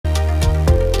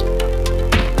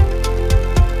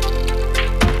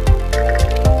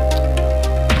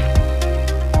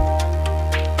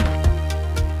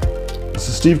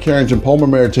Steve Carrington, Palmer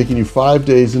Mayor, taking you 5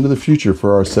 days into the future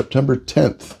for our September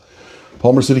 10th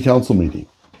Palmer City Council meeting.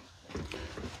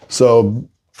 So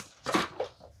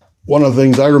one of the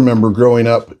things I remember growing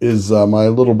up is my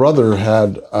little brother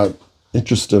had an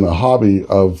interest in a hobby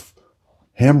of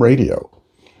ham radio.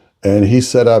 And he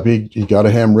set up, he got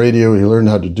a ham radio, he learned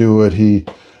how to do it. He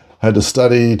had to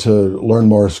study to learn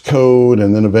Morse code,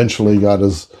 and then eventually got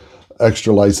his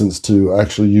extra license to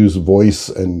actually use voice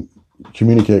and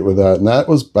communicate with that. And that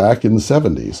was back in the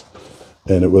 70s.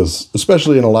 And it was,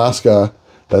 especially in Alaska,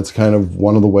 that's kind of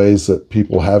one of the ways that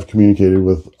people have communicated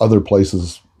with other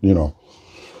places, you know,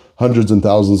 hundreds and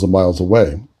thousands of miles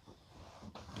away.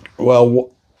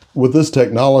 Well, with this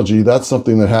technology, that's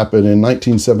something that happened in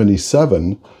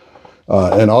 1977.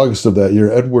 In August of that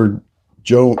year, Edward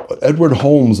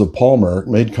Holmes of Palmer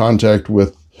made contact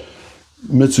with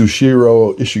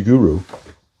Mutsuhiro Ishiguro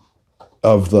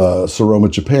of the Saroma,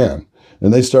 Japan.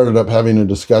 And they started up having a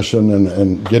discussion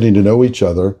and getting to know each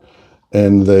other.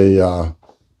 And they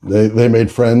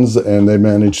made friends, and they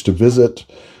managed to visit,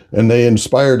 and they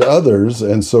inspired others.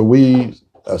 And so we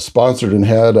sponsored and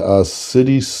had a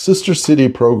sister city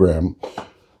program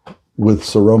with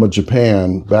Saroma,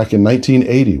 Japan. Back in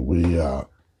 1980, we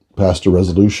passed a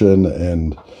resolution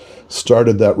and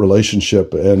started that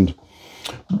relationship. And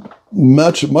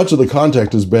much of the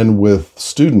contact has been with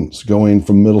students going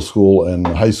from middle school and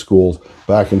high school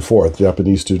back and forth.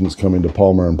 Japanese students coming to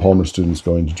Palmer and Palmer students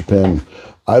going to Japan,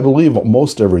 I believe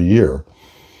almost every year.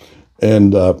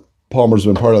 And Palmer's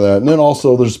been part of that. And then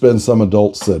also there's been some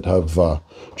adults that have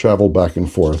traveled back and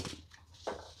forth.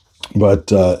 But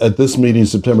at this meeting,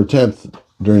 September 10th,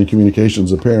 during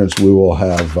communications of parents, we will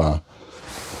have,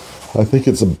 I think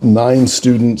it's 9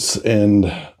 students and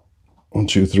 1,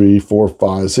 2, 3, 4,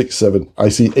 5, 6, 7. I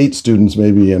see 8 students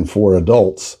maybe and 4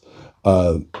 adults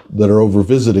that are over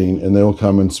visiting, and they'll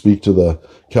come and speak to the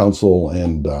council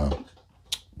and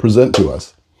present to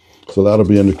us. So that'll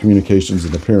be under communications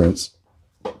and appearance.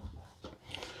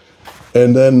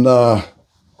 And then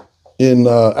in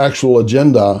actual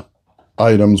agenda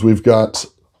items, we've got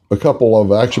a couple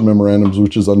of action memorandums,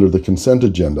 which is under the consent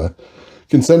agenda.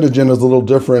 Consent agenda is a little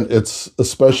different. It's a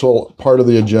special part of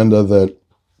the agenda that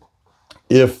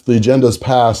if the agenda is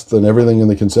passed, then everything in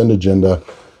the consent agenda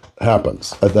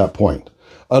happens at that point.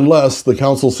 Unless the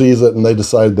council sees it and they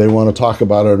decide they want to talk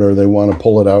about it, or they want to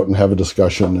pull it out and have a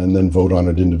discussion and then vote on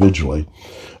it individually.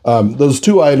 Those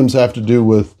 2 items have to do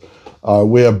with,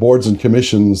 we have boards and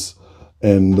commissions,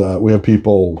 and we have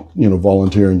people, you know,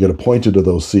 volunteer and get appointed to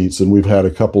those seats. And we've had a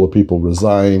couple of people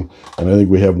resign, and I think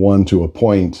we have 1 to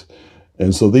appoint.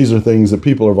 And so these are things that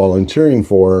people are volunteering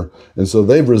for. And so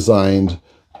they've resigned.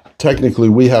 Technically,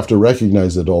 we have to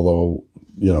recognize it, although,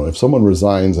 you know, if someone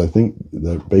resigns, I think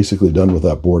they're basically done with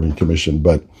that board and commission.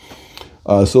 But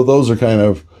so those are kind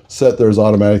of set there as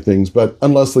automatic things. But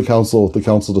unless if the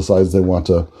council decides they want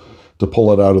to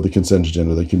pull it out of the consent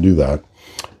agenda, they can do that.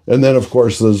 And then, of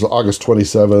course, there's August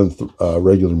 27th,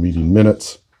 regular meeting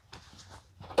minutes.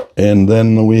 And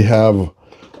then we have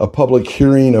a public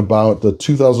hearing about the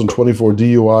 2024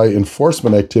 DUI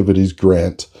enforcement activities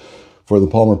grant for the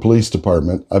Palmer Police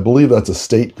Department. I believe that's a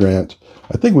state grant.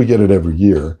 I think we get it every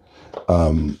year.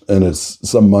 And it's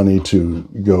some money to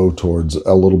go towards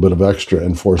a little bit of extra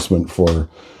enforcement for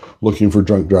looking for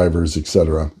drunk drivers,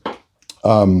 etc.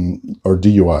 Or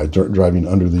DUI, driving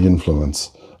under the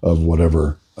influence of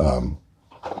whatever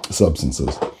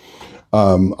substances.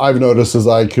 I've noticed as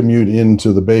I commute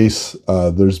into the base,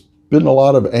 there's been a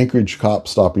lot of Anchorage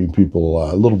cops stopping people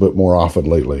a little bit more often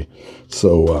lately.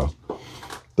 So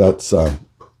that's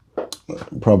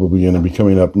probably going to be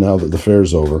coming up now that the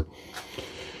fair's over.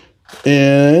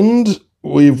 And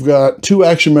we've got 2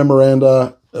 action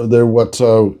memoranda. They're what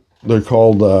they're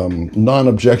called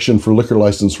non-objection for liquor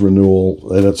license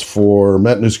renewal, and it's for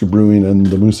Matanuska Brewing and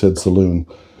the Moosehead Saloon.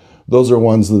 Those are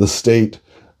ones that the state,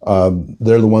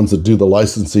 they're the ones that do the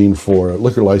licensing for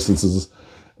liquor licenses,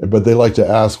 but they like to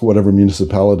ask whatever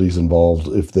municipalities involved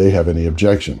if they have any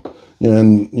objection.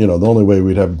 And, you know, the only way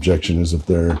we'd have objection is if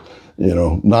they're, you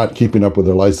know, not keeping up with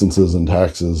their licenses and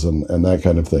taxes and that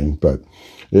kind of thing. But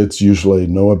it's usually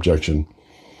no objection.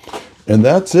 And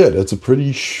that's it. It's a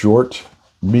pretty short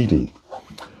meeting.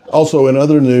 Also, in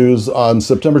other news, on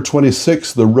September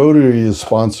 26th, the Rotary is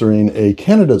sponsoring a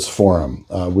candidates forum.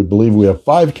 We believe we have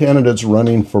 5 candidates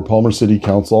running for Palmer City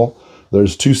Council.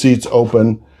 There's 2 seats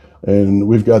open, and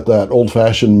we've got that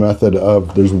old-fashioned method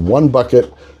of there's 1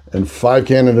 bucket and 5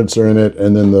 candidates are in it,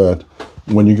 and then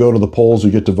when you go to the polls,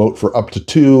 you get to vote for up to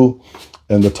 2,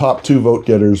 and the top 2 vote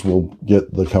getters will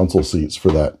get the council seats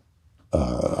for that.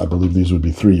 I believe these would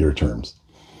be 3-year terms.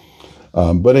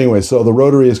 But anyway, so the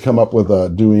Rotary has come up with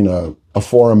doing a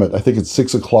forum at, I think it's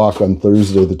 6 o'clock on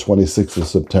Thursday, the 26th of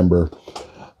September.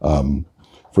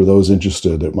 For those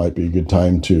interested, it might be a good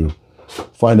time to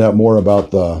find out more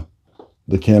about the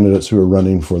candidates who are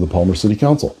running for the Palmer City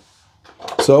Council.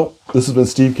 So this has been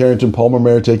Steve Carrington, Palmer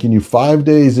Mayor, taking you 5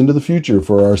 days into the future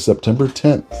for our September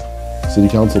 10th City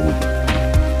Council meeting.